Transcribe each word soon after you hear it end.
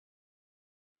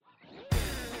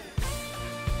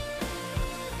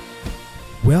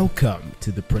Welcome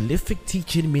to the prolific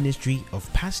teaching ministry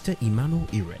of Pastor Emmanuel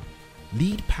Iren,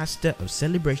 lead pastor of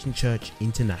Celebration Church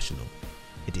International.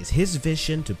 It is his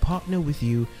vision to partner with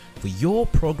you for your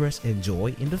progress and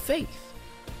joy in the faith.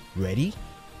 Ready,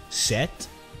 set,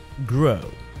 grow. I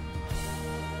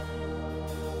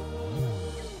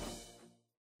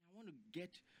want to get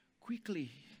quickly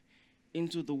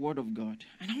into the Word of God.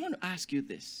 And I want to ask you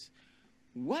this.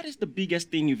 What is the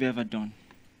biggest thing you've ever done?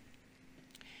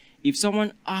 If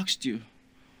someone asked you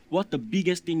what the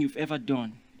biggest thing you've ever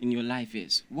done in your life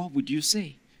is, what would you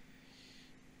say?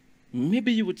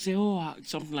 Maybe you would say,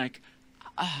 something like,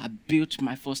 I built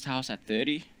my first house at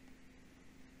 30.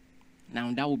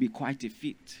 Now that would be quite a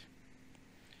feat.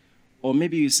 Or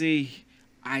maybe you say,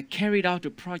 I carried out a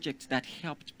project that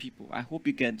helped people. I hope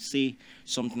you can say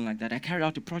something like that. I carried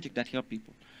out a project that helped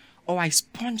people. Or I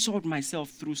sponsored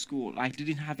myself through school. I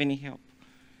didn't have any help.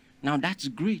 Now that's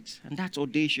great and that's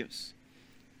audacious.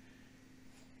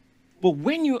 But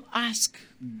when you ask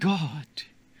God,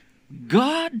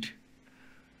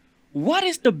 what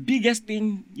is the biggest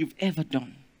thing you've ever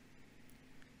done?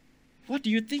 What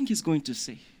do you think he's going to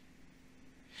say?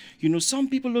 You know, some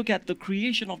people look at the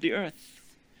creation of the earth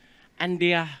and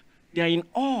they are in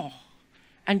awe,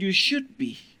 and you should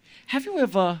be. Have you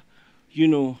ever,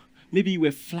 maybe you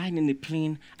were flying in a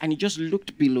plane and you just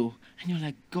looked below and you're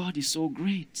like, God is so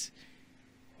great.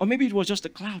 Or maybe it was just a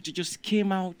cloud. You just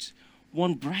came out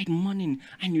one bright morning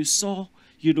and you saw,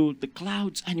 the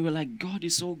clouds and you were like, God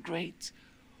is so great.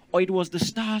 Or it was the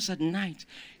stars at night.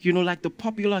 Like the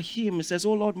popular hymn says,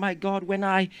 oh Lord my God, when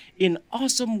I in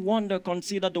awesome wonder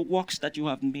consider the works that you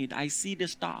have made, I see the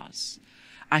stars.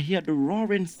 I hear the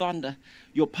roaring thunder,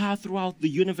 your power throughout the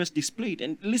universe displayed.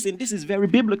 And listen, this is very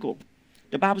biblical.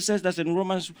 The Bible says that in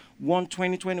Romans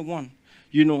 1:20-21.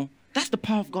 That's the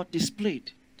power of God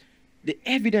displayed. The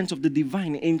evidence of the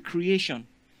divine in creation.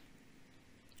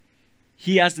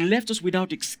 He has left us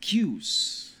without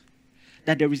excuse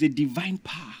that there is a divine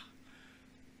power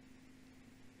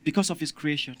because of his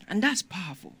creation. And that's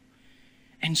powerful.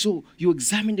 And so you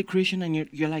examine the creation and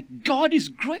you're like, God is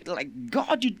great. Like,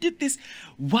 God, you did this.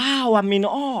 Wow, I'm in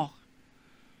awe.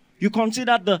 You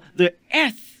consider the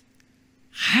earth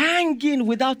hanging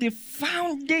without a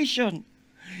foundation.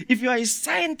 If you are a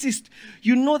scientist,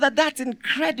 you know that that's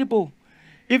incredible.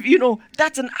 If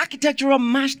that's an architectural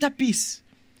masterpiece.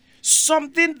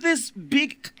 Something this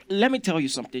big. Let me tell you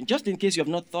something, just in case you have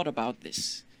not thought about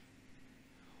this.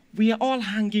 We are all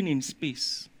hanging in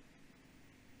space.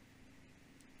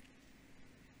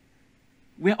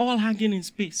 We're all hanging in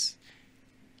space.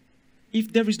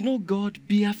 If there is no God,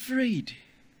 be afraid.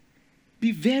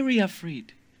 Be very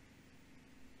afraid.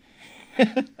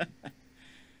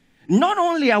 Not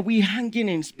only are we hanging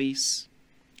in space,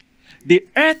 the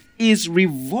earth is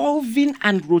revolving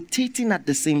and rotating at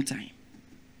the same time.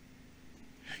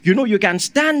 You can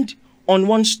stand on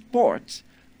one spot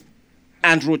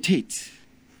and rotate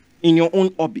in your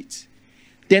own orbit.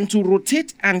 Then to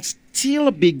rotate and still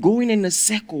be going in a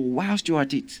circle whilst you're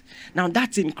at it. Now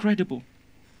that's incredible.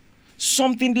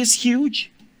 Something this huge,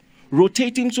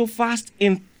 rotating so fast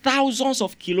in thousands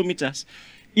of kilometers.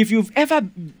 If you've ever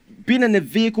been in a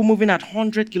vehicle moving at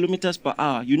 100 kilometers per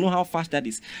hour, you know how fast that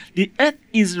is. The earth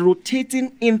is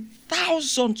rotating in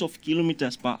thousands of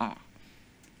kilometers per hour.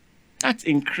 That's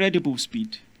incredible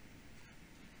speed.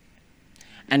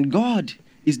 And God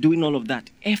is doing all of that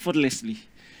effortlessly.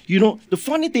 The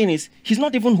funny thing is, he's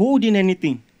not even holding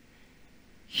anything.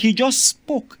 He just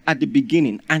spoke at the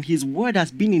beginning, and his word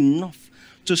has been enough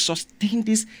to sustain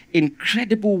these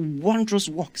incredible, wondrous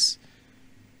works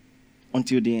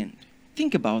until the end.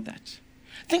 Think about that.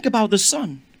 Think about the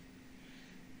sun.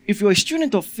 If you're a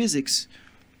student of physics,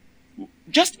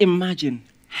 just imagine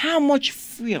how much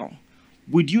fuel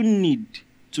would you need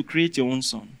to create your own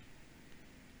sun?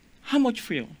 How much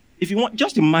fuel? If you want,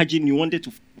 just imagine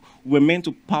we're meant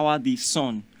to power the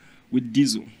sun with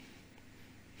diesel.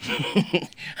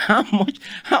 How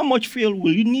much fuel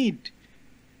will you need?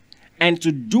 And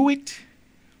to do it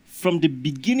from the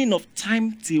beginning of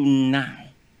time till now,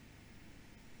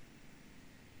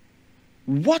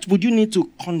 what would you need to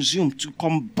consume, to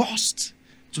combust,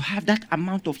 to have that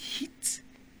amount of heat?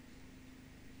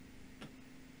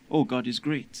 Oh, God is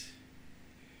great.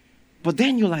 But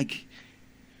then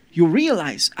you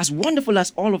realize, as wonderful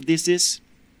as all of this is,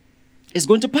 it's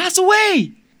going to pass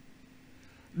away.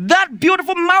 That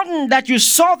beautiful mountain that you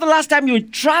saw the last time you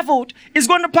traveled is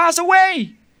going to pass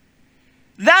away.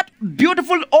 That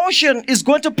beautiful ocean is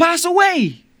going to pass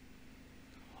away.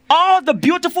 All the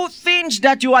beautiful things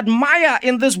that you admire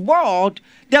in this world,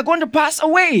 they're going to pass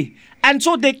away. And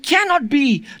so they cannot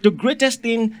be the greatest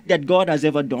thing that God has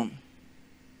ever done.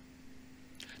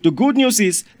 The good news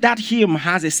is that hymn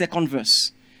has a second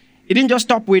verse. It didn't just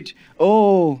stop with,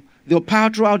 oh, the power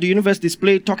throughout the universe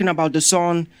displayed, talking about the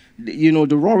sun, the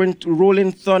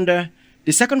rolling thunder.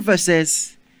 The second verse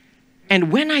says,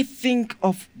 and when I think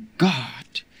of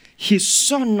God, his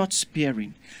son not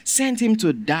sparing, sent him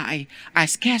to die, I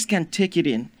scarce can take it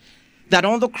in. That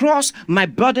on the cross, my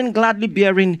burden gladly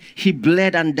bearing, he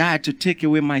bled and died to take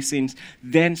away my sins.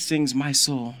 Then sings my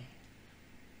soul.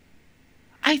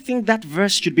 I think that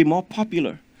verse should be more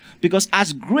popular. Because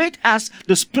as great as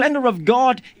the splendor of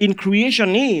God in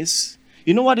creation is,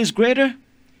 you know what is greater?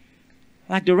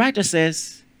 Like the writer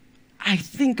says, I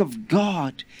think of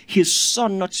God, his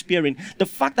son not sparing. The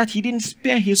fact that he didn't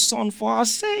spare his son for our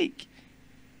sake.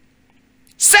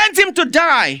 Sent him to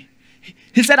die.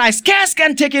 He said, I scarce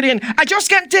can take it in. I just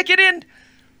can't take it in.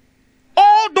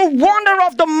 All the wonder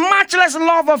of the matchless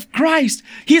love of Christ.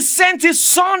 He sent his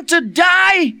son to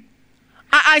die.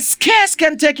 I scarce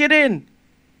can take it in.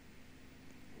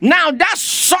 Now that's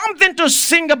something to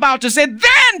sing about, to say,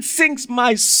 then sings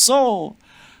my soul.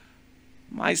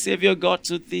 My Savior God,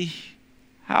 to thee,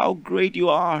 how great you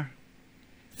are.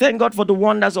 Thank God for the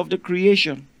wonders of the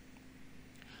creation.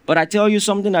 But I tell you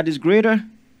something that is greater.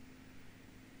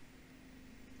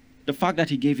 The fact that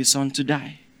he gave his son to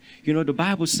die. You know, the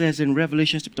Bible says in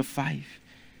Revelation chapter 5,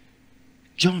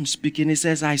 John speaking, he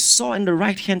says, I saw in the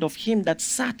right hand of him that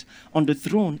sat on the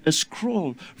throne a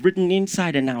scroll written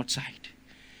inside and outside,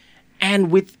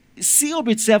 and sealed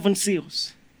with 7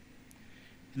 seals.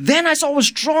 Then I saw a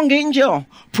strong angel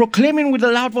proclaiming with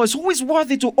a loud voice, who is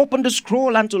worthy to open the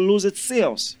scroll and to loose its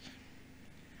seals?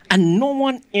 And no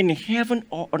one in heaven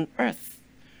or on earth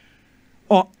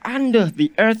or under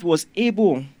the earth was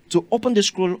able to open the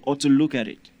scroll or to look at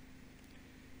it.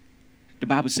 The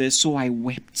Bible says, so I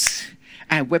wept.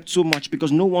 I wept so much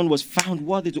because no one was found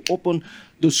worthy to open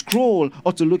the scroll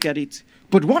or to look at it.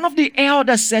 But one of the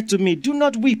elders said to me, do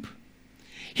not weep.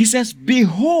 He says,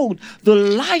 behold, the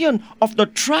Lion of the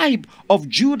tribe of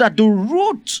Judah, the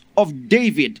Root of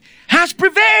David, has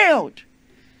prevailed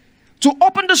to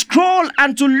open the scroll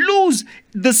and to loose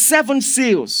the 7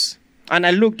 seals. And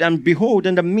I looked, and behold,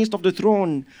 in the midst of the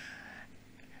throne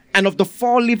and of the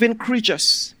 4 living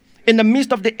creatures, in the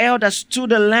midst of the elders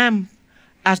stood a lamb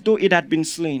as though it had been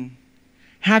slain,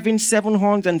 having 7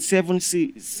 horns and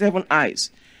 7 eyes,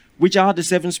 which are the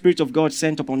 7 spirits of God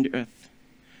sent upon the earth.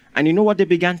 And you know what they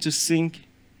began to sing?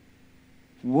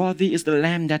 Worthy is the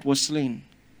Lamb that was slain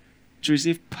to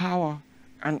receive power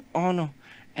and honor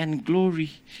and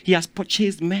glory. He has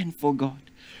purchased men for God.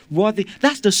 Worthy.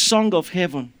 That's the song of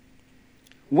heaven.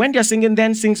 When they're singing,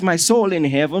 then sings my soul in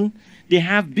heaven, they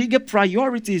have bigger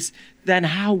priorities than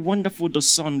how wonderful the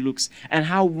sun looks and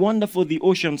how wonderful the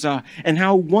oceans are and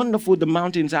how wonderful the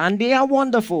mountains are. And they are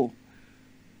wonderful.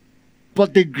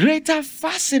 But the greater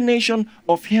fascination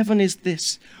of heaven is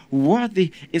this: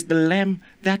 worthy is the Lamb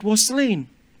that was slain.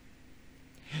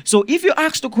 So if you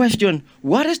ask the question,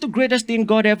 what is the greatest thing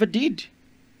God ever did?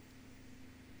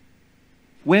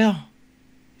 Well,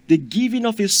 the giving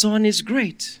of his son is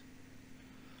great.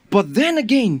 But then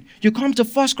again, you come to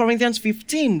 1 Corinthians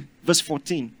 15, verse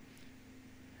 14.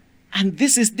 And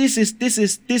this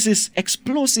is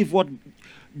explosive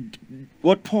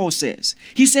what Paul says.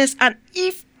 He says, and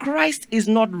if Christ is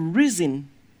not risen,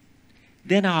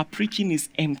 then our preaching is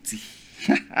empty.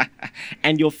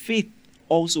 And your faith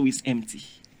also is empty.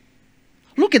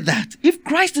 Look at that. If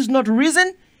Christ is not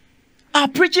risen, our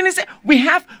preaching is, we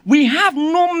have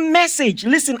no message.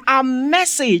 Listen, our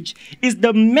message is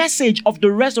the message of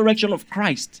the resurrection of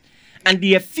Christ and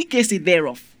the efficacy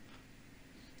thereof.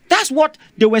 That's what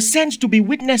they were sent to be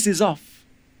witnesses of.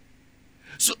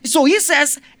 So he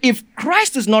says, if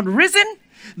Christ is not risen,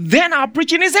 then our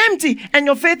preaching is empty and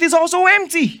your faith is also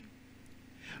empty.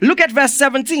 Look at verse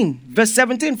 17. Verse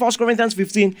 17, 1 Corinthians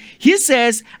 15. He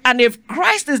says, and if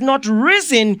Christ is not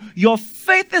risen, your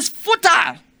faith is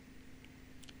futile.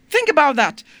 Think about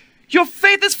that. Your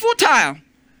faith is futile.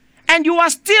 And you are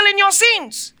still in your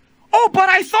sins. Oh, but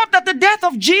I thought that the death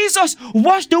of Jesus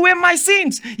washed away my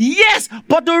sins. Yes,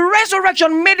 but the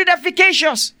resurrection made it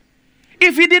efficacious.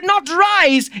 If he did not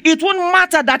rise, it won't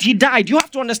matter that he died. You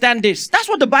have to understand this. That's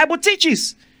what the Bible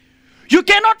teaches. You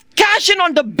cannot cash in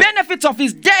on the benefits of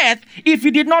his death if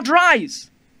he did not rise.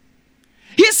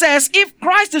 He says, if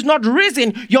Christ is not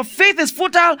risen, your faith is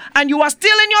futile and you are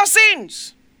still in your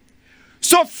sins.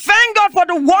 So thank God for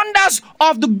the wonders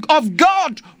of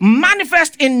God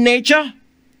manifest in nature.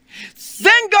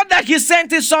 Thank God that he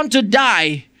sent his son to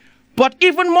die. But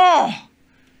even more,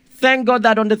 thank God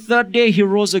that on the 3rd day he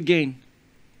rose again.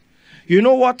 You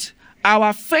know what?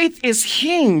 Our faith is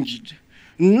hinged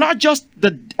not just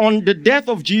on the death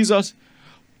of Jesus,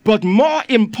 but more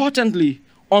importantly,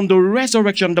 on the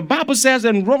resurrection. The Bible says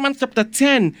in Romans chapter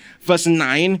 10, verse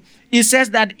 9, it says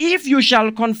that if you shall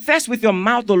confess with your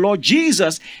mouth the Lord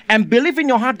Jesus and believe in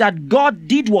your heart that God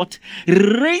did what?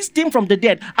 Raised him from the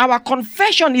dead. Our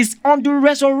confession is on the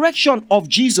resurrection of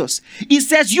Jesus. It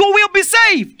says you will be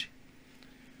saved.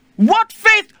 What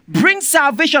faith brings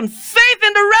salvation? Faith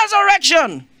in the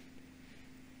resurrection.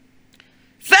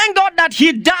 Thank God that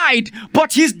he died,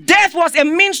 but his death was a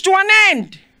means to an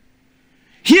end.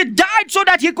 He died so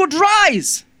that he could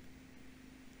rise.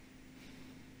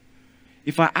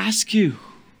 If I ask you,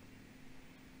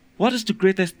 what is the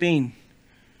greatest thing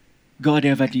God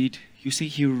ever did? You say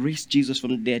he raised Jesus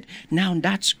from the dead. Now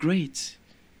that's great.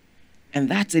 And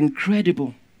that's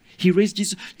incredible. He raised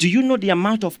Jesus. Do you know the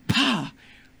amount of power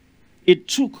it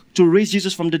took to raise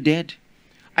Jesus from the dead?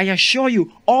 I assure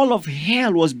you, all of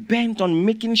hell was bent on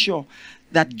making sure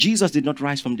that Jesus did not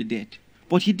rise from the dead.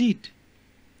 But he did.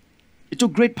 It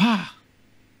took great power.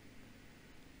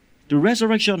 The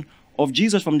resurrection of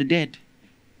Jesus from the dead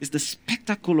is the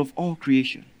spectacle of all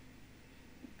creation.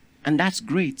 And that's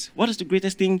great. What is the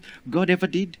greatest thing God ever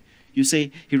did? You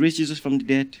say, he raised Jesus from the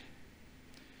dead.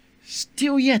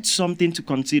 Still yet something to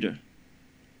consider.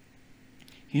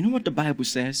 You know what the Bible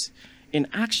says? In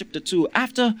Acts chapter 2,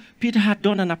 after Peter had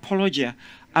done an apologia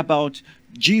about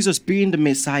Jesus being the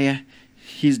Messiah,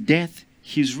 his death,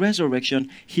 his resurrection,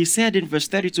 he said in verse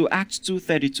 32, Acts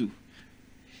 2:32,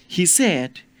 he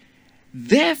said,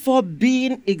 therefore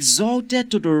being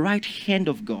exalted to the right hand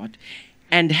of God,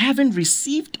 and having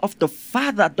received of the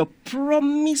Father the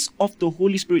promise of the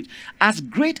Holy Spirit. As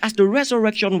great as the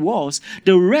resurrection was,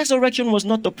 the resurrection was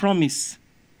not the promise.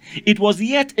 It was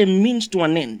yet a means to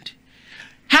an end.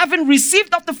 Having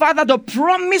received of the Father the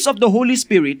promise of the Holy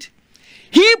Spirit,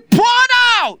 he poured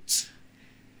out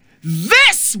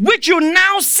this which you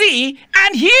now see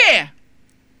and hear.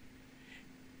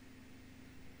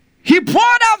 He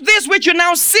poured out this which you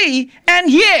now see and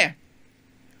hear.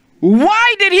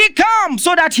 Why did he come?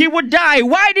 So that he would die.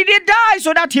 Why did he die?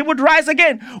 So that he would rise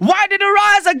again. Why did he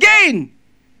rise again?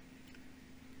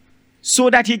 So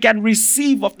that he can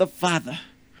receive of the Father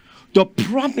the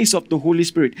promise of the Holy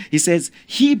Spirit. He says,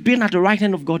 he being at the right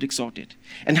hand of God exalted,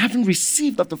 and having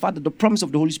received of the Father the promise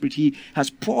of the Holy Spirit, he has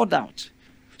poured out.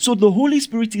 So the Holy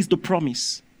Spirit is the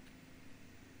promise.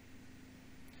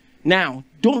 Now,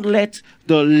 don't let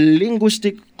the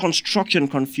linguistic construction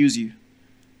confuse you.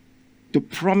 The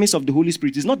promise of the Holy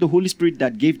Spirit is not the Holy Spirit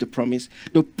that gave the promise.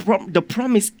 The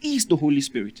promise is the Holy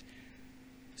Spirit.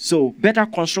 So, better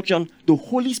construction, the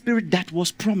Holy Spirit that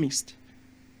was promised.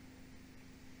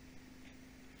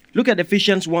 Look at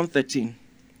Ephesians 1:13.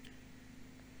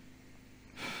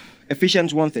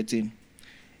 Ephesians 1:13.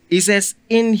 It says,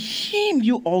 in him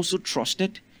you also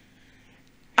trusted,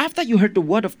 after you heard the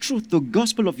word of truth, the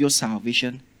gospel of your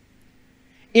salvation,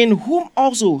 in whom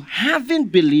also, having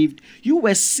believed, you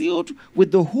were sealed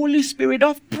with the Holy Spirit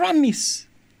of promise.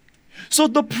 So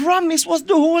the promise was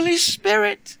the Holy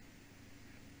Spirit.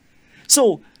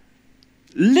 So,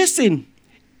 listen,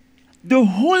 the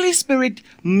Holy Spirit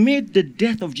made the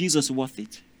death of Jesus worth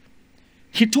it.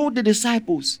 He told the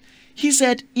disciples, he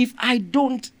said, if I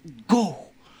don't go,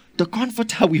 the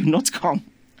Comforter will not come.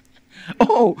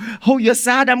 Oh, you're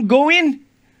sad I'm going?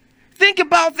 Think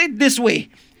about it this way.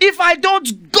 If I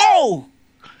don't go,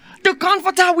 the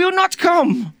Comforter will not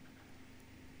come.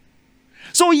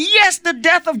 So yes, the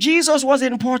death of Jesus was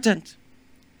important.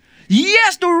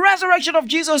 Yes, the resurrection of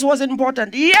Jesus was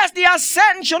important. Yes, the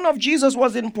ascension of Jesus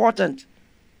was important.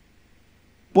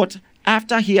 But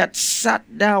after he had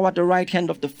sat down at the right hand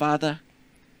of the Father,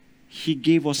 he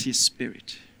gave us his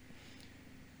Spirit.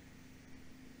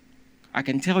 I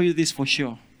can tell you this for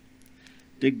sure.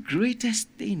 The greatest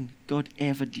thing God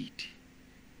ever did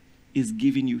is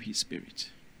giving you his Spirit.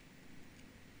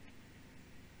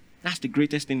 That's the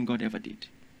greatest thing God ever did.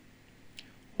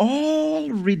 All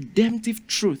redemptive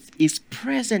truth is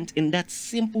present in that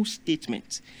simple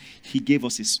statement. He gave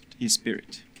us his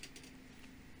Spirit.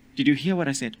 Did you hear what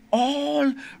I said?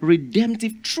 All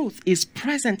redemptive truth is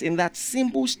present in that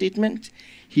simple statement.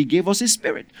 He gave us his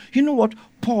Spirit. You know what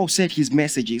Paul said his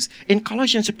message is? In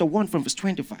Colossians chapter 1 from verse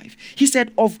 25. He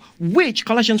said, of which,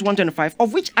 Colossians 1:25,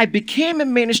 of which I became a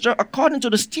minister according to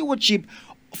the stewardship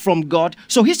from God.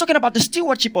 So he's talking about the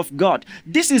stewardship of God.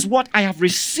 This is what I have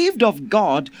received of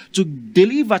God to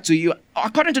deliver to you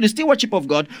according to the stewardship of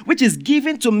God, which is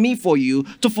given to me for you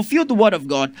to fulfill the word of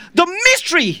God. The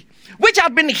mystery which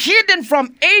had been hidden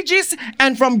from ages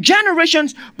and from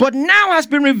generations, but now has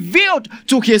been revealed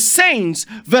to his saints.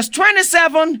 Verse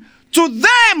 27, To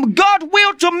them, God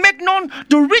willed to make known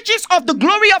the riches of the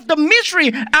glory of the mystery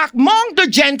among the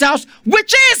Gentiles,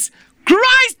 which is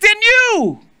Christ in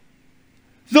you,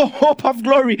 the hope of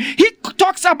glory. He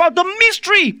talks about the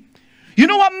mystery. You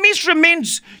know what mystery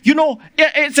means? You know,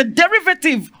 it's a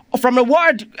derivative from a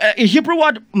word, a Hebrew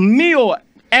word, mio,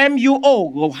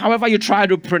 M-U-O, or however you try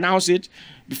to pronounce it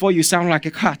before you sound like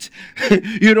a cat.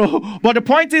 You know, but the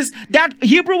point is that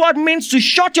Hebrew word means to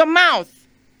shut your mouth.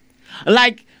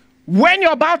 Like when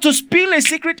you're about to spill a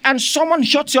secret and someone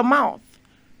shuts your mouth.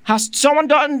 Has someone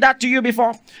done that to you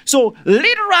before? So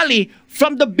literally,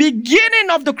 from the beginning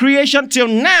of the creation till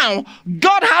now,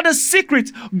 God had a secret.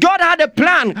 God had a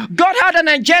plan. God had an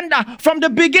agenda. From the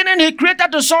beginning, He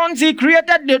created the suns. He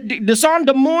created the sun,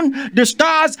 the moon, the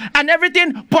stars, and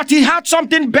everything. But He had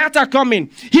something better coming.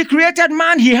 He created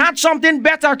man. He had something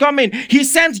better coming. He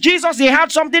sent Jesus. He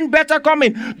had something better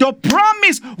coming. The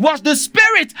promise was the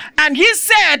Spirit. And He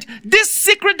said, this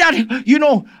secret that,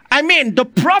 the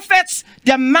prophets,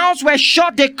 their mouths were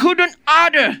shut. They couldn't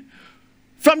utter.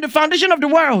 From the foundation of the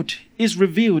world is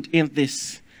revealed in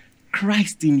this.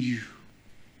 Christ in you.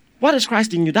 What is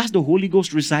Christ in you? That's the Holy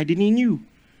Ghost residing in you.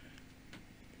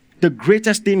 The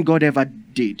greatest thing God ever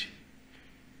did.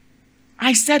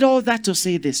 I said all that to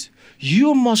say this.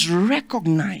 You must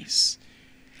recognize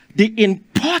the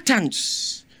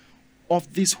importance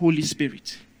of this Holy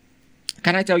Spirit.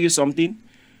 Can I tell you something?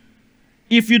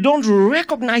 If you don't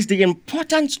recognize the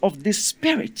importance of this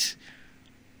Spirit,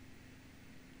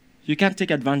 you can't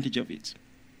take advantage of it.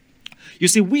 You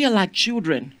see, we are like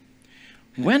children.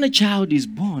 When a child is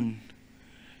born,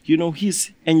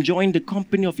 he's enjoying the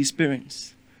company of his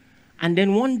parents. And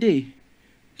then one day,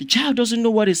 the child doesn't know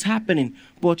what is happening,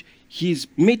 but he's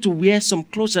made to wear some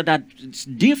clothes that are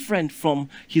different from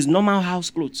his normal house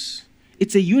clothes.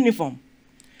 It's a uniform.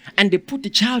 And they put the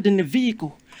child in a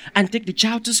vehicle and take the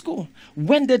child to school.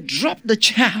 When they drop the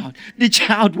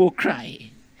child will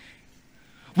cry.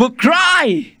 Will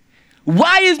cry.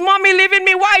 Why is mommy leaving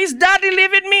me? Why is daddy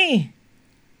leaving me?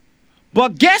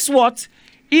 But guess what?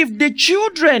 If the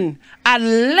children are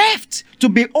left to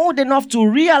be old enough to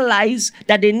realize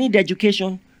that they need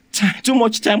education, too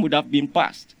much time would have been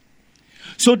passed.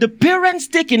 So the parents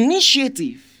take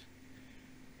initiative,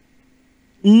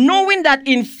 knowing that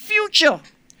in future,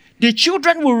 the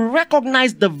children will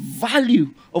recognize the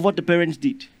value of what the parents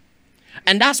did.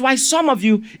 And that's why some of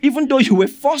you, even though you were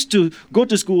forced to go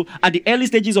to school at the early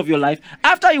stages of your life,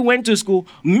 after you went to school,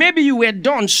 maybe you were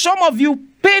done. Some of you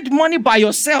paid money by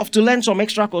yourself to learn some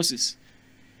extra courses.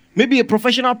 Maybe a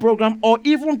professional program, or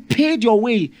even paid your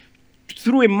way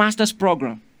through a master's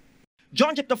program.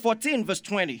 John chapter 14, verse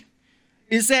 20.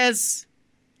 It says,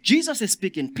 Jesus is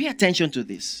speaking. Pay attention to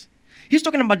this. He's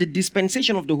talking about the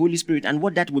dispensation of the Holy Spirit and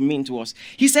what that will mean to us.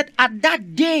 He said, at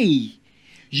that day,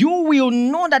 you will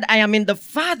know that I am in the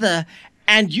Father,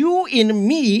 and you in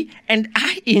me, and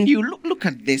I in you. Look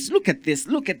at this, look at this,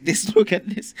 look at this, look at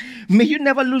this. May you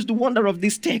never lose the wonder of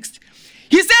this text.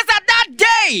 He says at that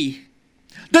day,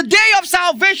 the day of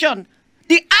salvation,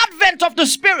 the advent of the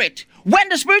Spirit, when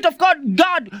the Spirit of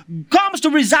God comes to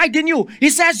reside in you, He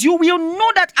says, you will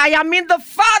know that I am in the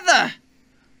Father,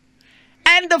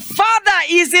 and the Father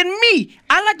is in me.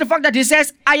 I like the fact that He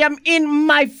says, I am in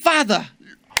my Father.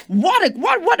 What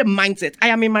a mindset. I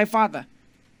am in my Father.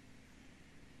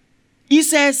 He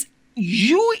says,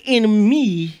 you in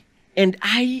me and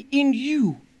I in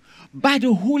you. By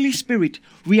the Holy Spirit,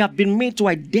 we have been made to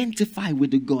identify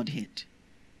with the Godhead.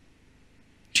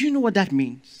 Do you know what that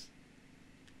means?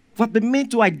 We've been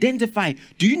made to identify.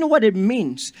 Do you know what it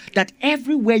means? That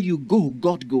everywhere you go,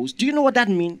 God goes. Do you know what that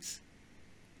means?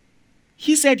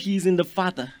 He said He is in the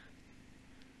Father.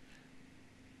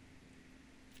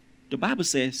 The Bible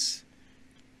says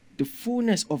the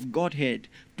fullness of Godhead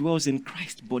dwells in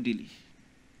Christ bodily.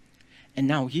 And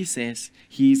now He says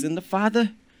He is in the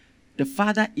Father. The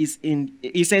Father is in,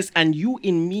 He says, and you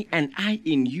in me and I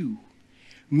in you.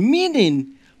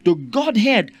 Meaning the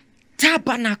Godhead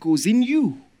tabernacles in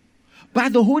you by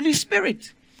the Holy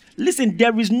Spirit. Listen,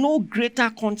 there is no greater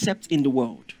concept in the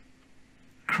world.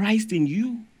 Christ in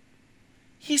you.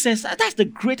 He says that's the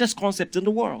greatest concept in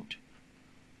the world.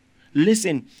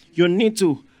 Listen, you need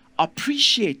to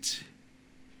appreciate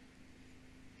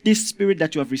this Spirit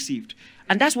that you have received.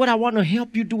 And that's what I want to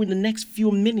help you do in the next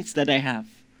few minutes that I have.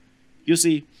 You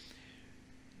see,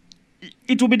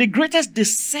 it will be the greatest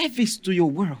disservice to your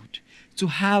world to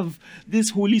have this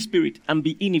Holy Spirit and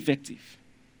be ineffective.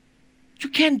 You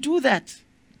can't do that.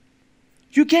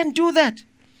 You can't do that.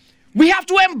 We have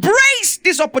to embrace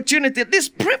this opportunity, this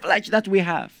privilege that we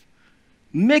have.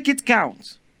 Make it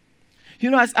count.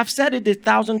 As I've said it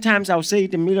 1,000 times, I'll say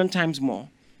it 1,000,000 times more.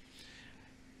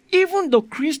 even the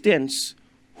Christians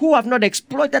who have not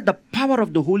exploited the power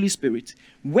of the Holy Spirit,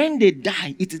 when they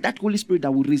die, it is that Holy Spirit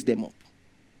that will raise them up.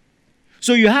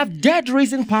 So you have dead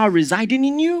raising power residing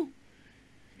in you.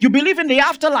 You believe in the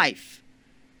afterlife.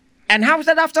 And how is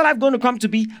that afterlife going to come to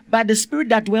be? By the Spirit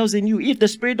that dwells in you. If the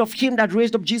Spirit of him that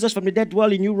raised up Jesus from the dead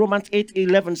dwell in you, Romans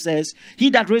 8:11 says, he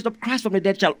that raised up Christ from the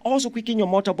dead shall also quicken your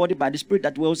mortal body by the Spirit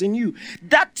that dwells in you.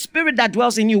 That Spirit that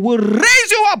dwells in you will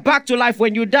raise you up back to life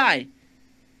when you die.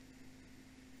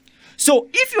 So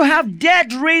if you have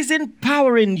dead raising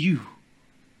power in you,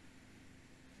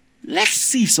 let's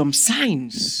see some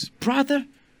signs, brother.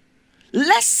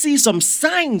 Let's see some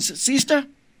signs, sister.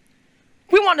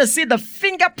 We want to see the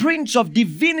fingerprints of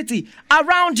divinity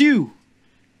around you.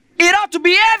 It ought to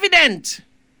be evident.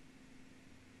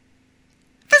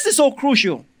 This is so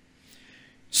crucial.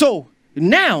 So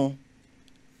now,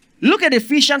 look at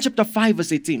Ephesians chapter 5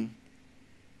 verse 18.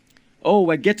 Oh,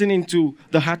 we're getting into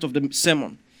the heart of the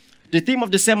sermon. The theme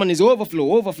of the sermon is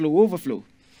overflow, overflow, overflow.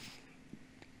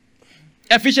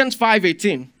 Ephesians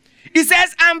 5:18. It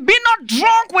says, and be not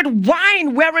drunk with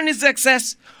wine wherein is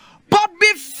excess, but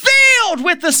be filled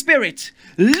with the Spirit.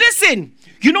 Listen,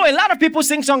 you know, a lot of people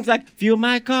sing songs like, fill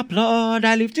my cup, Lord,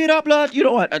 I lift it up, Lord. You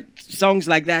know what? Songs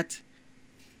like that.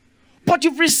 But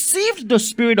you've received the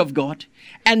Spirit of God,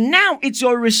 and now it's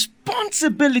your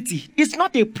responsibility. It's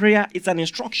not a prayer, it's an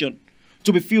instruction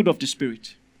to be filled of the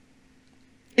Spirit.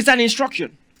 It's an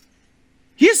instruction.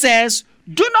 He says,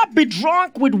 do not be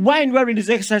drunk with wine wherein is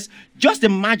excess. Just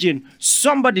imagine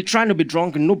somebody trying to be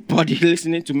drunk. Nobody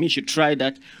listening to me should try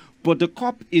that. But the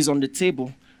cup is on the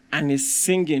table and is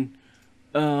singing,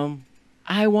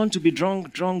 I want to be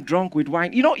drunk with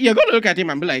wine. You know, you're going to look at him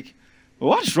and be like,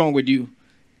 what's wrong with you?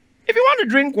 If you want to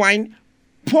drink wine,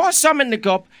 pour some in the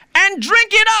cup and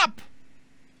drink it up.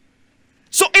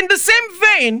 So in the same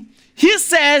vein, he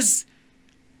says,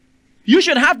 you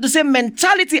should have the same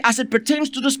mentality as it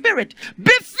pertains to the Spirit.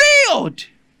 Be filled.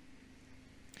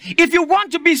 If you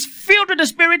want to be filled with the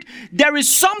Spirit, there is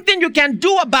something you can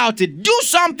do about it. Do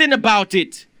something about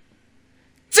it.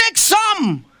 Take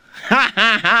some.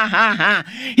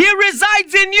 He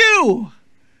resides in you.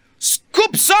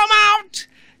 Scoop some out.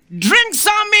 Drink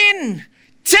some in.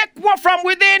 Take what from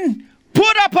within.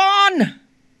 Put upon.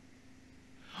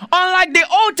 Unlike the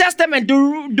Old Testament, the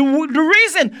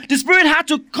reason the Spirit had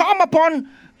to come upon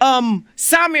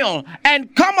Samuel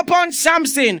and come upon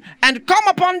Samson and come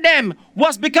upon them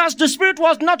was because the Spirit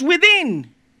was not within.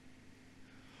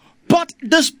 But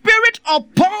the Spirit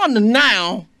upon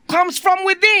now comes from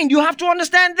within. You have to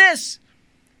understand this.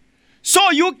 So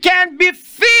you can be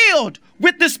filled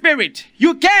with the Spirit.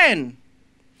 You can.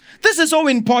 This is so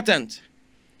important.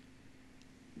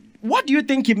 What do you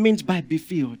think he means by be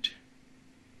filled?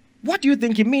 What do you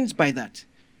think he means by that?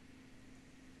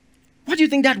 What do you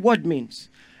think that word means?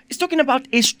 It's talking about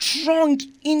a strong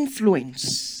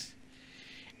influence.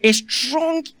 A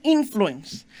strong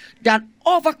influence that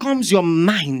overcomes your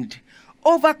mind,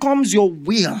 overcomes your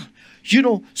will. You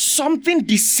know, something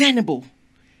discernible.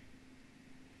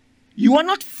 You are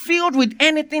not filled with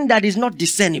anything that is not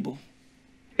discernible.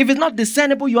 If it's not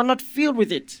discernible, you are not filled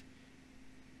with it.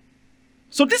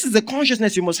 So this is the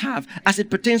consciousness you must have as it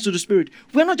pertains to the Spirit.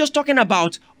 We're not just talking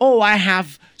about, oh, I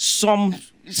have some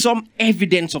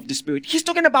evidence of the Spirit. He's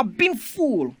talking about being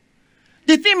full.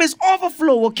 The theme is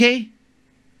overflow, okay?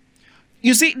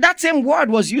 You see, that same word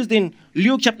was used in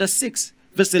Luke chapter 6,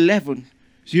 verse 11.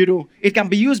 You know, it can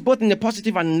be used both in the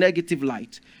positive and negative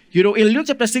light. You know, in Luke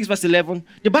chapter 6, verse 11,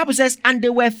 the Bible says, and they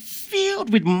were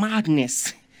filled with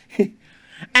madness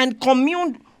and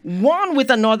communed one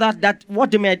with another that what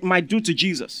they might do to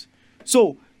Jesus.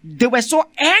 So they were so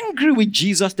angry with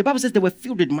Jesus. The Bible says they were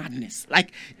filled with madness.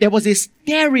 Like there was a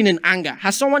staring in anger.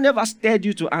 Has someone ever stared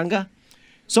you to anger?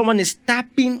 Someone is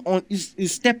stepping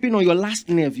on your last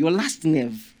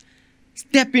nerve.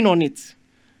 Stepping on it.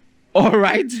 All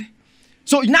right.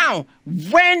 So now,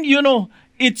 when you know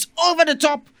it's over the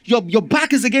top, your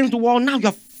back is against the wall. Now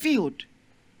you're filled.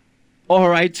 All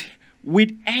right,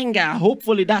 with anger.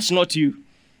 Hopefully that's not you.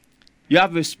 You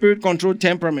have a spirit-controlled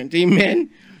temperament. Amen.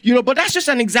 You know, but that's just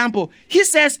an example. He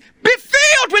says, be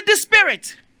filled with the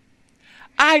Spirit.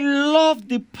 I love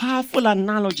the powerful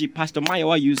analogy Pastor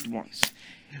Mayowa used once.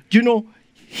 You know,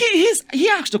 he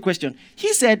asked a question.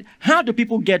 He said, how do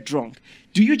people get drunk?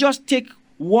 Do you just take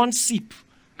one sip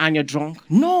and you're drunk?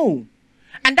 No.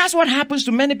 And that's what happens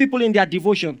to many people in their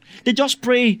devotion. They just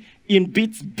pray in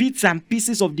bits and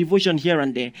pieces of devotion here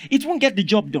and there. It won't get the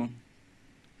job done.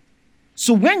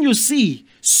 So when you see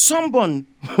someone,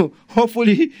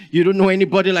 hopefully you don't know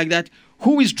anybody like that,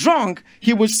 who is drunk,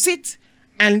 he will sit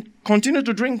and continue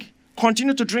to drink,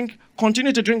 continue to drink.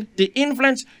 The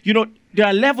influence, there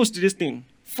are levels to this thing.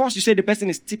 First, you say the person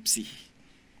is tipsy.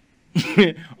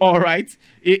 All right?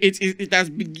 It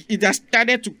has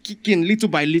started to kick in little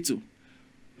by little.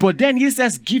 But then he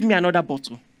says, give me another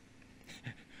bottle.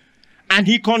 And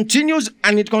he continues,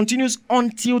 and it continues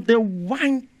until the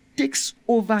wine takes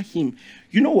over him.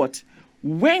 You know what?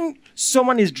 When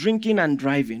someone is drinking and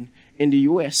driving in the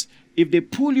US, if they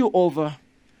pull you over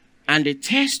and they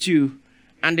test you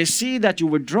and they see that you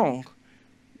were drunk,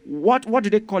 what do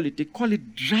they call it? They call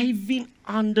it driving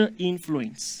under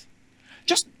influence.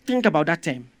 Just think about that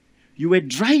term. You were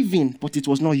driving, but it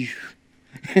was not you.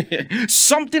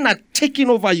 Something had taken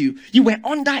over you. You were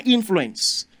under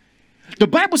influence. The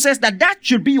Bible says that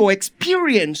should be your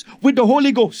experience with the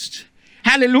Holy Ghost.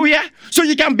 Hallelujah. So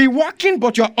you can be walking,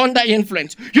 but you're under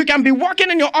influence. You can be working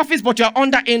in your office, but you're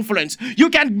under influence. You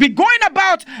can be going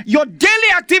about your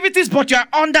daily activities, but you're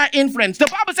under influence. The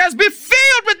Bible says, be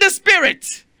filled with the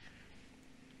Spirit.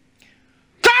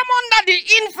 Come under the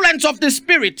influence of the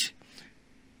Spirit.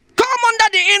 Come under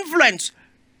the influence.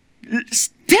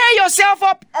 Stir yourself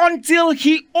up until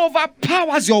he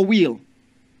overpowers your will.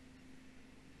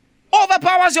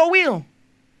 Overpowers your will.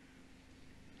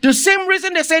 The same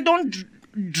reason they say don't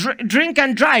drink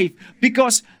and drive,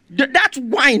 because that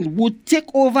wine would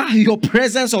take over your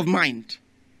presence of mind.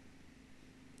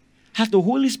 Has the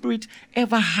Holy Spirit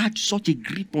ever had such a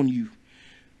grip on you?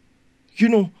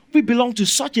 We belong to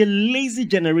such a lazy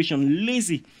generation.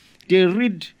 Lazy. They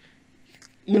read,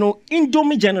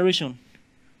 Indomie generation.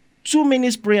 2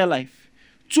 minutes prayer life.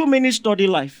 2 minutes study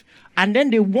life. And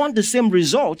then they want the same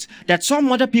results that some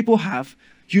other people have.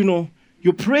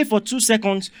 You pray for 2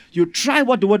 seconds, you try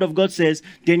what the word of God says,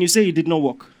 then you say it did not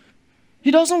work.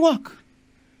 It doesn't work.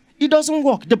 It doesn't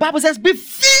work. The Bible says, be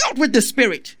filled with the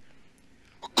Spirit.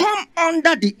 Come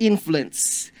under the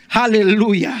influence.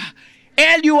 Hallelujah.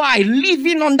 LUI,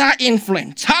 living under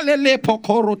influence. Hallelujah.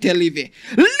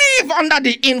 Live under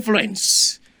the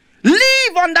influence.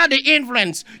 Live under the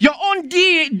influence. Your own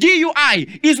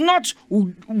DUI is not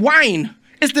wine.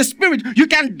 It's the Spirit. You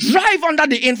can drive under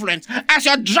the influence. As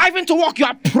you're driving to work, you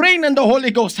are praying in the Holy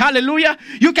Ghost. Hallelujah.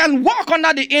 You can walk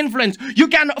under the influence. You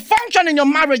can function in your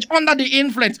marriage under the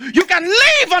influence. You can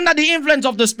live under the influence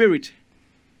of the Spirit.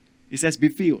 It says, be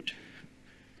filled.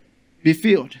 Be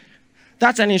filled.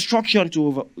 That's an instruction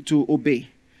to obey.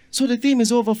 So the theme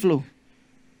is overflow.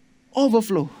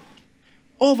 Overflow.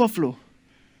 Overflow.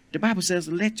 The Bible says,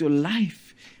 let your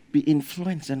life be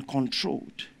influenced and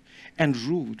controlled and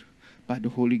ruled by the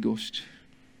Holy Ghost.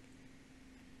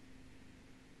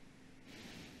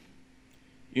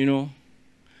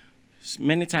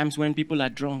 Many times when people are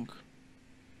drunk,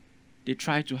 they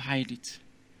try to hide it.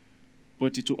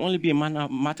 But it will only be a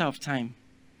matter of time.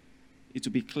 It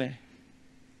will be clear.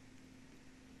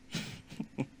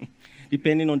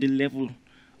 Depending on the level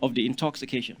of the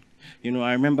intoxication.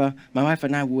 I remember my wife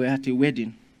and I were at a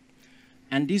wedding.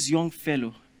 And this young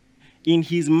fellow, in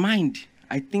his mind,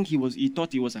 I think he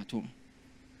thought he was at home.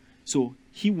 So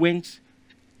he went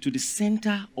to the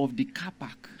center of the car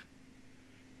park,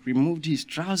 removed his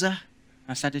trouser,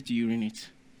 and started to urinate.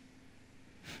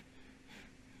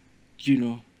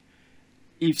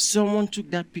 If someone took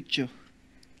that picture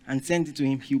and sent it to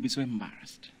him, he would be so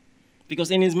embarrassed.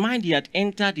 Because in his mind, he had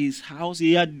entered his house,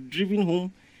 he had driven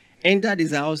home, entered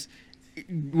his house,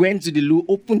 went to the loo,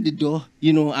 opened the door,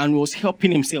 and was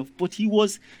helping himself. But he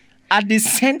was at the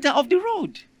center of the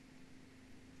road.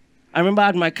 I remember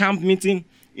at my camp meeting,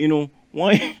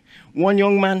 one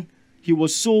young man, he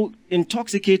was so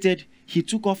intoxicated, he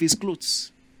took off his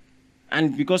clothes.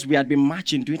 And because we had been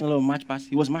marching, doing a lot of march past,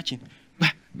 he was marching.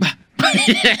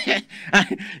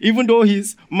 Even though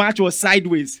his march was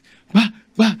sideways.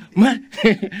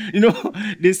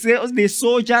 The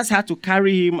soldiers had to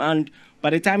carry him, and by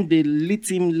the time they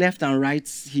lit him left and right,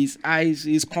 his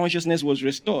consciousness was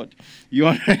restored. You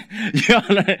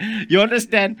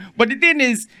understand? But the thing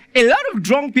is, a lot of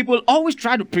drunk people always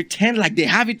try to pretend like they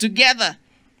have it together.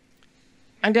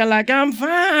 And they're like, I'm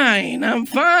fine.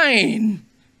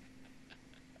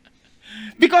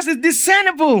 Because it's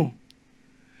discernible.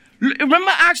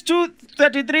 Remember Acts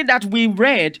 2:33 that we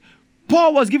read?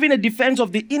 Paul was giving a defense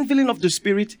of the infilling of the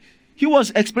Spirit. He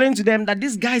was explaining to them that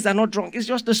these guys are not drunk. It's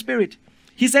just the Spirit.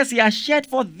 He says he has shed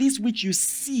forth this which you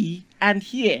see and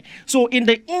hear. So in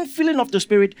the infilling of the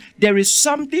Spirit, there is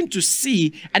something to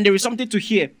see and there is something to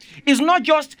hear. It's not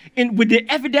just with the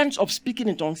evidence of speaking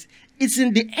in tongues. It's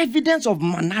in the evidence of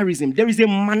mannerism. There is a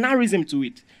mannerism to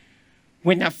it.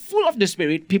 When they're full of the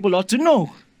Spirit, people ought to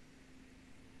know.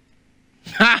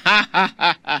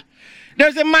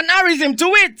 There's a mannerism to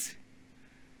it.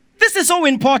 This is so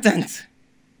important.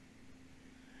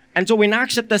 And so in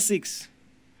Acts chapter 6,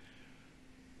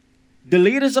 the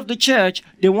leaders of the church,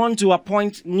 they want to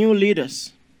appoint new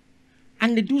leaders.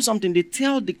 And they do something. They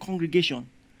tell the congregation,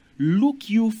 look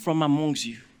you from amongst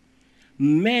you,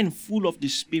 men full of the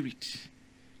Spirit,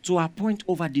 to appoint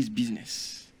over this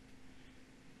business.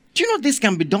 Do you know this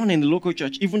can be done in the local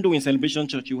church, even though in Celebration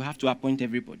Church you have to appoint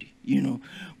everybody, you know.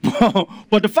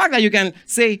 But the fact that you can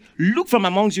say, look from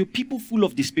amongst you, people full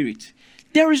of the Spirit.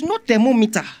 There is no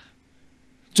thermometer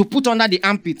to put under the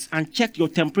armpits and check your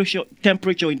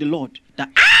temperature in the Lord. That,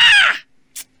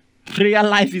 prayer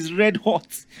life is red hot.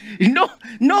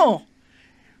 No.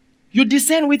 You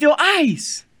discern with your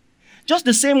eyes. Just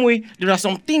the same way, there are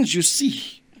some things you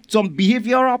see, some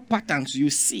behavioral patterns you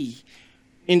see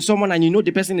in someone, and you know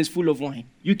the person is full of wine.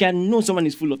 You can know someone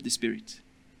is full of the Spirit.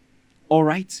 All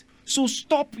right? So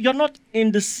stop. You're not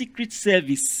in the secret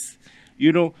service.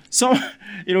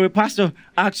 A pastor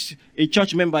asked a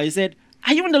church member, he said,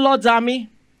 are you in the Lord's army?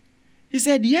 He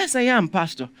said, yes, I am,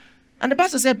 pastor. And the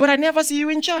pastor said, but I never see you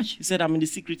in church. He said, I'm in the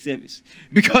secret service.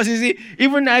 Because you see,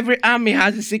 even every army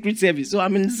has a secret service. So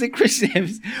I'm in the secret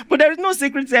service. But there is no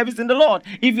secret service in the Lord.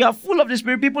 If you are full of the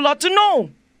Spirit, people ought to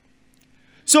know.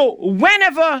 So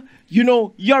whenever,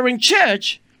 you're in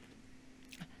church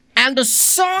and the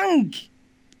song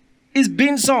is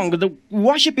being sung, the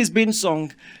worship is being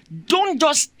sung, don't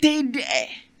just stay there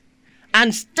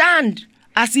and stand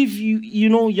as if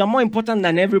you're more important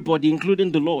than everybody,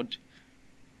 including the Lord.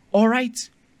 All right?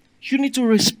 You need to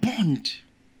respond.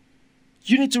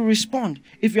 You need to respond.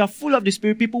 If you are full of the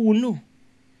Spirit, people will know.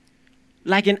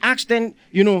 Like in Acts 10,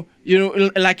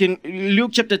 like in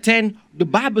Luke chapter 10, the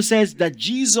Bible says that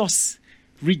Jesus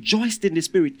rejoiced in the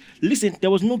Spirit. Listen, there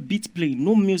was no beat playing,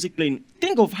 no music playing.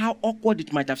 Think of how awkward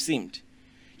it might have seemed.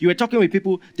 You were talking with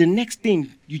people, the next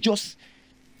thing, you just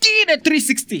did a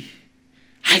 360.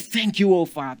 I thank you, oh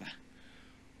Father.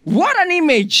 What an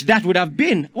image that would have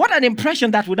been. What an impression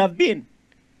that would have been.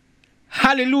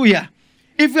 Hallelujah.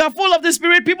 If you are full of the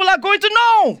Spirit, people are going to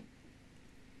know.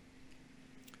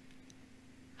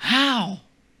 How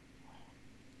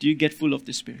do you get full of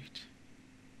the Spirit?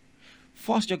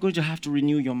 First, you're going to have to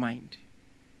renew your mind.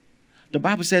 The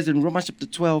Bible says in Romans chapter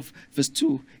 12, verse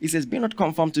 2, it says, be not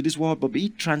conformed to this world, but be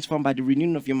transformed by the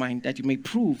renewing of your mind, that you may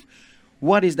prove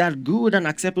what is that good and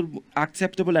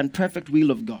acceptable and perfect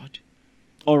will of God.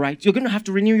 All right? You're going to have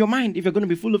to renew your mind if you're going to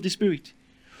be full of the Spirit.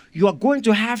 You are going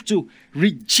to have to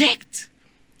reject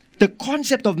the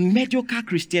concept of mediocre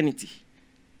Christianity.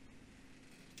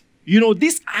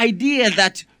 This idea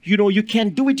that, you can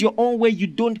do it your own way. You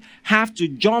don't have to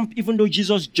jump, even though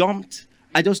Jesus jumped.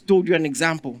 I just told you an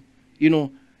example.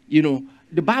 The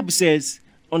Bible says,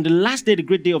 on the last day, the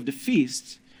great day of the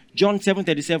feast, John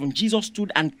 7:37, Jesus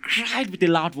stood and cried with a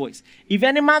loud voice, if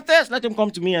any man thirst, let him come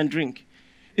to me and drink.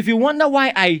 If you wonder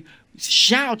why I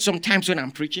shout sometimes when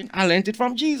I'm preaching, I learned it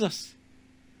from Jesus.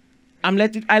 I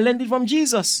learned it from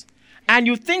Jesus. And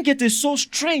you think it is so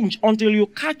strange until you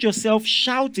catch yourself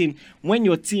shouting when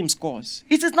your team scores.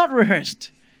 It is not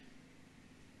rehearsed.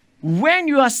 When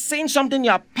you are saying something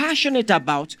you are passionate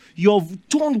about, your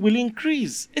tone will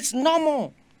increase. It's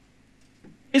normal.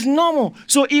 It's normal.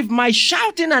 So if my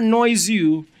shouting annoys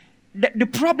you, the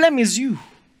problem is you.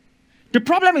 The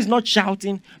problem is not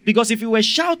shouting, because if you were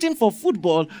shouting for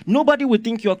football, nobody would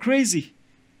think you're crazy.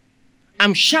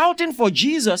 I'm shouting for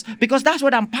Jesus because that's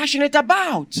what I'm passionate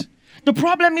about. The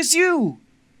problem is you.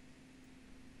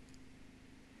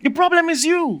 The problem is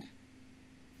you.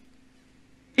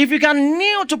 If you can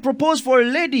kneel to propose for a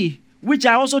lady, which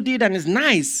I also did and is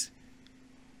nice,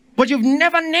 but you've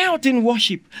never knelt in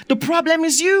worship, the problem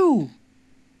is you.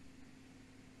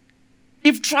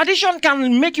 If tradition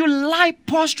can make you lie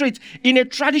prostrate in a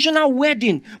traditional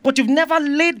wedding, but you've never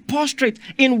laid prostrate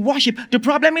in worship, the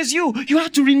problem is you. You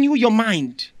have to renew your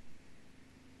mind.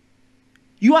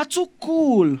 You are too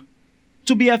cool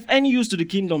to be of any use to the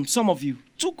kingdom, some of you.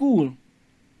 Too cool.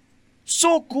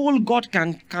 So cool, God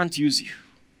can't use you.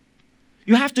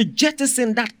 You have to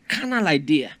jettison that carnal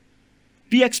idea.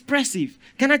 Be expressive.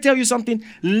 Can I tell you something?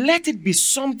 Let it be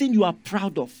something you are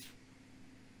proud of.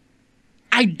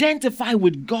 Identify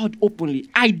with God openly.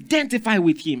 Identify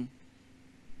with Him.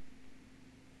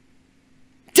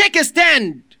 Take a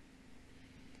stand.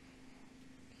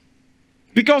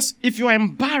 Because if you are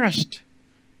embarrassed,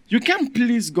 you can't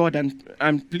please God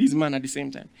and please man at the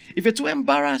same time. If you're too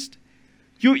embarrassed,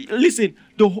 listen,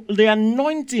 the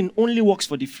anointing only works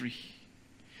for the free.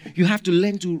 You have to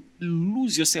learn to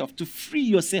lose yourself, to free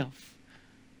yourself.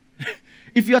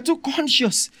 If you are too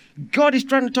conscious, God is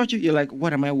trying to touch you, you're like,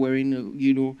 what am I wearing?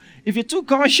 If you're too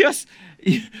conscious,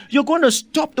 you're going to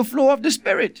stop the flow of the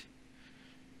Spirit.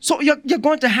 So you're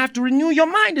going to have to renew your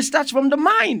mind. It starts from the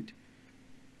mind.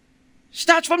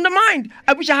 Starts from the mind.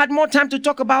 I wish I had more time to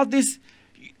talk about this.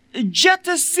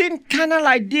 Jettison carnal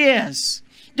ideas.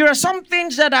 There are some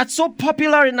things that are so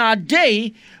popular in our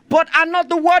day, but are not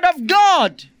the word of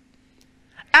God.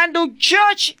 And the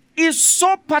church is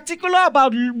so particular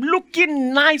about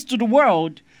looking nice to the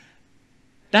world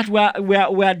that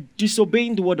we're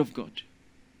disobeying the word of God.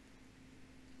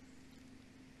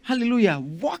 Hallelujah.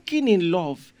 Walking in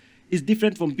love is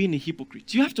different from being a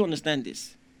hypocrite. You have to understand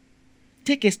this.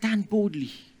 Take a stand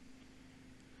boldly.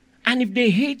 And if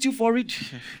they hate you for it,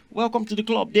 welcome to the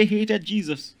club. They hated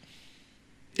Jesus.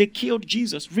 They killed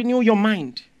Jesus. Renew your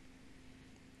mind.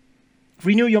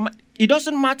 Renew your mind. It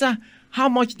doesn't matter how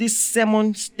much this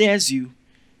sermon stares you.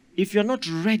 If you're not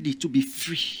ready to be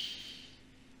free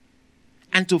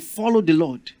and to follow the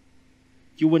Lord,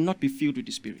 you will not be filled with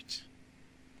the Spirit.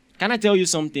 Can I tell you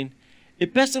something? A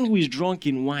person who is drunk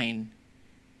in wine,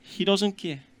 he doesn't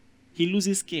care. He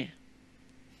loses care.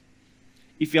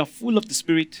 If you are full of the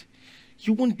Spirit,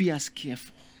 you won't be as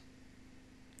careful.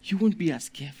 You won't be as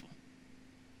careful.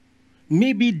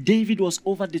 Maybe David was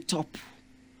over the top,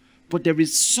 but there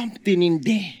is something in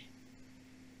there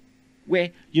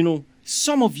where,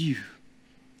 some of you,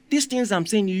 these things I'm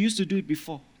saying, you used to do it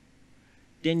before.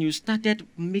 Then you started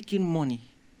making money.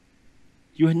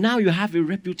 Now you have a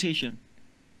reputation.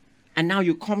 And now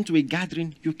you come to a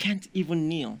gathering, you can't even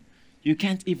kneel. You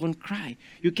can't even cry.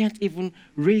 You can't even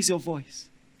raise your voice.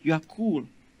 You are cool.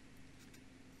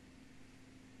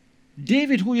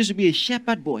 David, who used to be a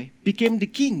shepherd boy, became the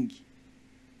king.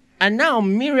 And now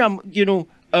Miriam,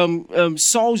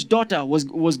 Saul's daughter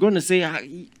was going to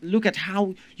say, look at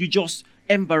how you just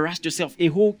embarrassed yourself. A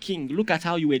whole king. Look at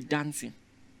how you were dancing.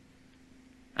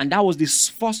 And that was the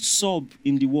first Saul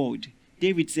in the world.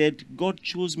 David said, God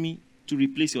chose me to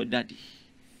replace your daddy.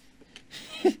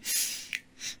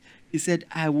 He said,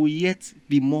 I will yet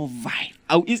be more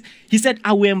vile. He said,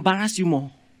 I will embarrass you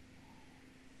more.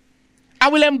 I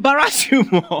will embarrass you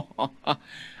more.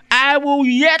 I will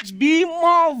yet be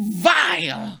more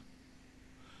vile.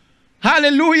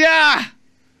 Hallelujah.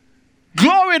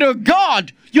 Glory to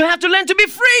God. You have to learn to be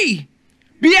free.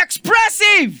 Be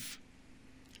expressive.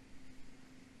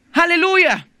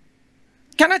 Hallelujah.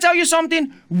 Can I tell you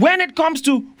something? When it comes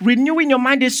to renewing your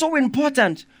mind, it's so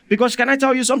important. Because can I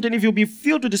tell you something? If you'll be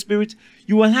filled with the Spirit,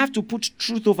 you will have to put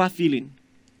truth over feeling.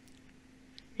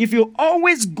 If you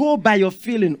always go by your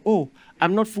feeling,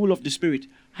 I'm not full of the Spirit.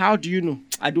 How do you know?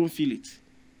 I don't feel it.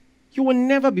 You will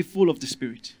never be full of the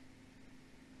Spirit.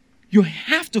 You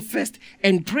have to first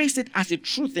embrace it as a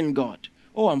truth in God.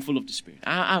 I'm full of the Spirit.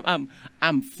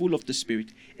 I'm full of the Spirit.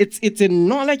 It's a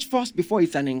knowledge first before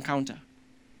it's an encounter.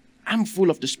 I'm full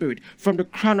of the Spirit. From the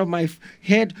crown of my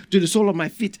head to the sole of my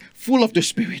feet, full of the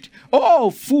Spirit.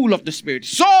 Full of the Spirit.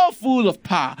 So full of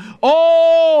power.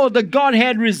 The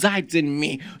Godhead resides in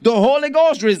me. The Holy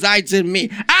Ghost resides in me.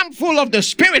 I'm full of the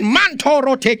Spirit.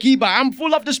 Mantoro tekiba. I'm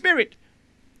full of the Spirit.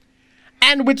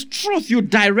 And with truth, you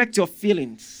direct your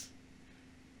feelings.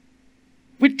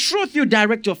 With truth, you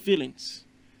direct your feelings.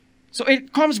 So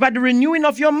it comes by the renewing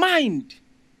of your mind.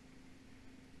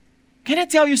 Can I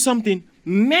tell you something?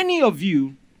 Many of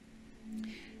you,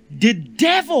 the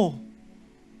devil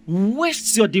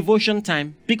wastes your devotion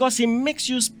time because he makes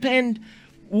you spend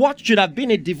what should have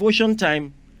been a devotion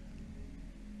time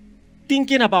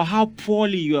thinking about how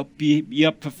poorly you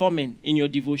are performing in your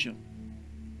devotion.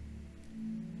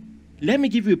 Let me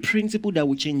give you a principle that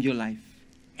will change your life.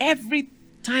 Every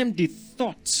time the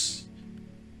thoughts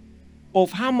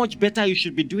of how much better you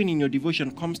should be doing in your devotion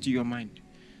comes to your mind,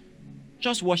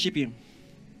 just worship him.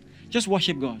 Just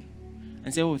worship God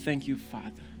and say, thank you,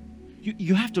 Father.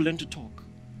 You have to learn to talk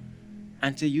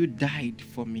and say, you died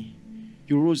for me.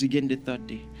 You rose again the third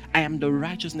day. I am the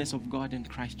righteousness of God in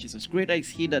Christ Jesus. Greater is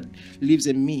he that lives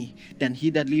in me than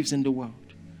he that lives in the world.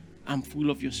 I'm full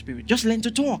of your Spirit. Just learn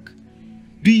to talk.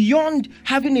 Beyond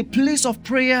having a place of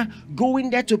prayer, going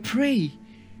there to pray,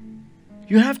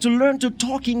 you have to learn to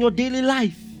talk in your daily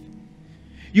life.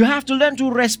 You have to learn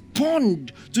to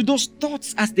respond to those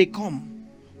thoughts as they come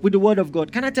with the word of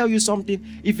God. Can I tell you something?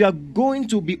 If you are going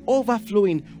to be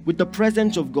overflowing with the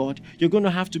presence of God, you're going to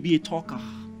have to be a talker.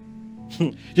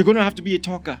 You're going to have to be a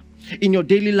talker in your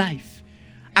daily life.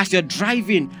 As you're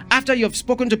driving, after you've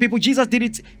spoken to people, Jesus did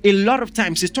it a lot of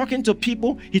times. He's talking to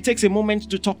people, he takes a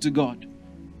moment to talk to God.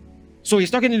 So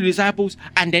he's talking to the disciples,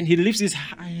 and then he lifts his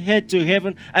head to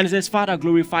heaven and says, Father,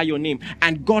 glorify your name.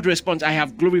 And God responds, I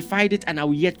have glorified it and I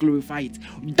will yet glorify it.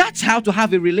 That's how to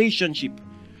have a relationship.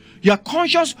 You are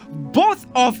conscious both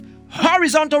of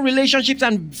horizontal relationships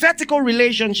and vertical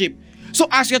relationship. So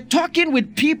as you're talking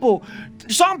with people,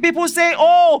 some people say,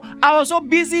 oh, I was so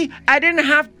busy, I didn't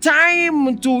have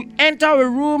time to enter a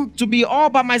room to be all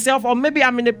by myself, or maybe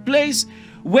I'm in a place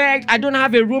where I don't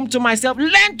have a room to myself.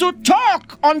 Learn to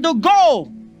talk on the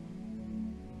go.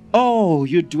 Oh,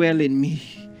 you dwell in me.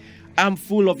 I'm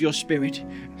full of your spirit.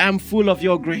 I'm full of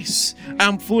your grace.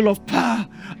 I'm full of power.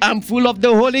 I'm full of the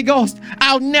Holy Ghost.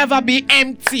 I'll never be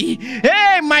empty.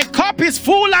 Hey, my cup is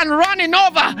full and running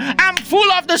over. I'm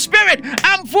full of the Spirit.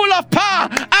 I'm full of power.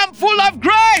 I'm full of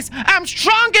grace. I'm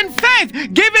strong in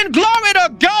faith, giving glory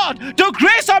to God. The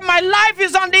grace of my life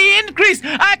is on the increase.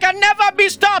 I can never be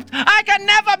stopped. I can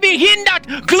never be hindered.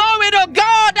 Glory to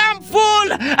God. I'm full.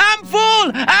 I'm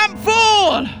full. I'm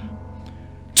full.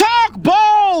 Talk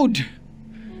bold.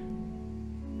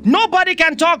 Nobody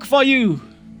can talk for you.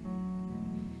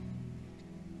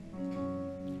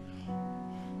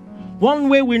 One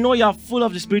way we know you're full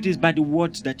of the Spirit is by the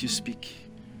words that you speak.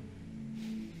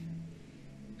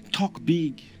 Talk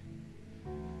big.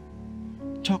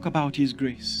 Talk about His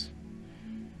grace.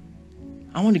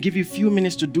 I want to give you a few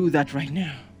minutes to do that right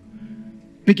now.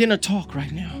 Begin to talk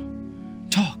right now.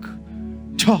 Talk.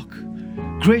 Talk.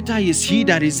 Greater is He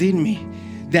that is in me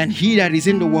than he that is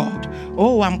in the world.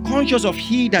 Oh, I'm conscious of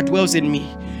He that dwells in me.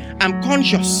 I'm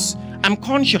conscious. I'm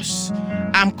conscious.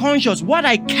 I'm conscious. What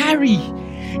I carry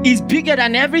is bigger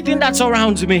than everything that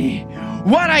surrounds me.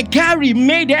 What I carry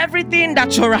made everything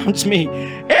that surrounds me.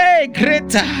 Hey,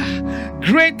 greater,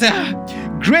 greater,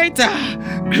 greater,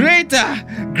 greater,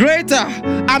 greater.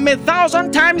 I'm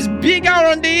 1,000 times bigger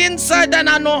on the inside than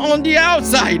I know on the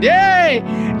outside. Hey,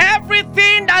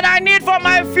 everything that I need for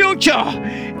my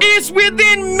future is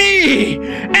within me.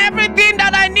 Everything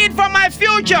that I need for my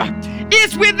future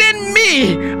is within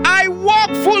me. I walk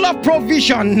full of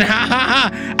provision.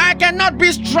 I cannot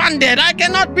be stranded. I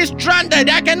cannot be stranded.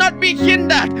 I cannot be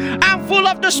hindered. I'm full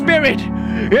of the Spirit.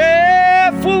 Hey,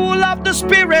 full of the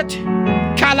Spirit.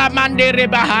 Kalamande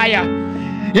rebahaya.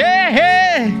 Hey,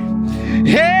 hey,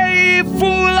 hey,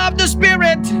 full of the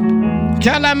Spirit.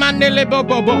 Kalamande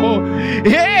lebobobo.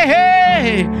 Hey,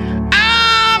 hey,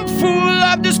 I'm full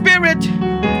of the Spirit.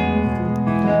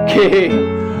 Hey,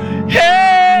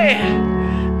 hey,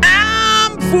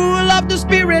 I'm full of the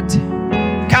Spirit.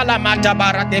 Kalamata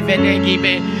barate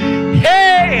velegibe.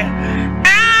 Hey,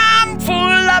 I'm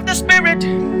full of the Spirit.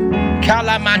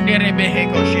 Kalamande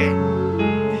rebehegoshe.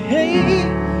 Hey,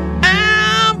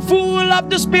 I'm full of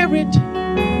the Spirit.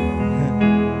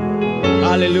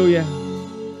 Hallelujah.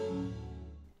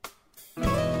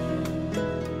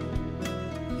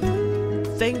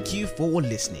 Thank you for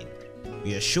listening.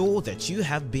 We are sure that you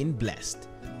have been blessed.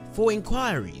 For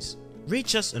inquiries,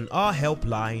 reach us on our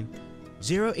helpline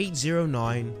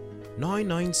 0809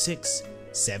 996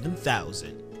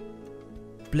 7000.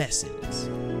 Blessings.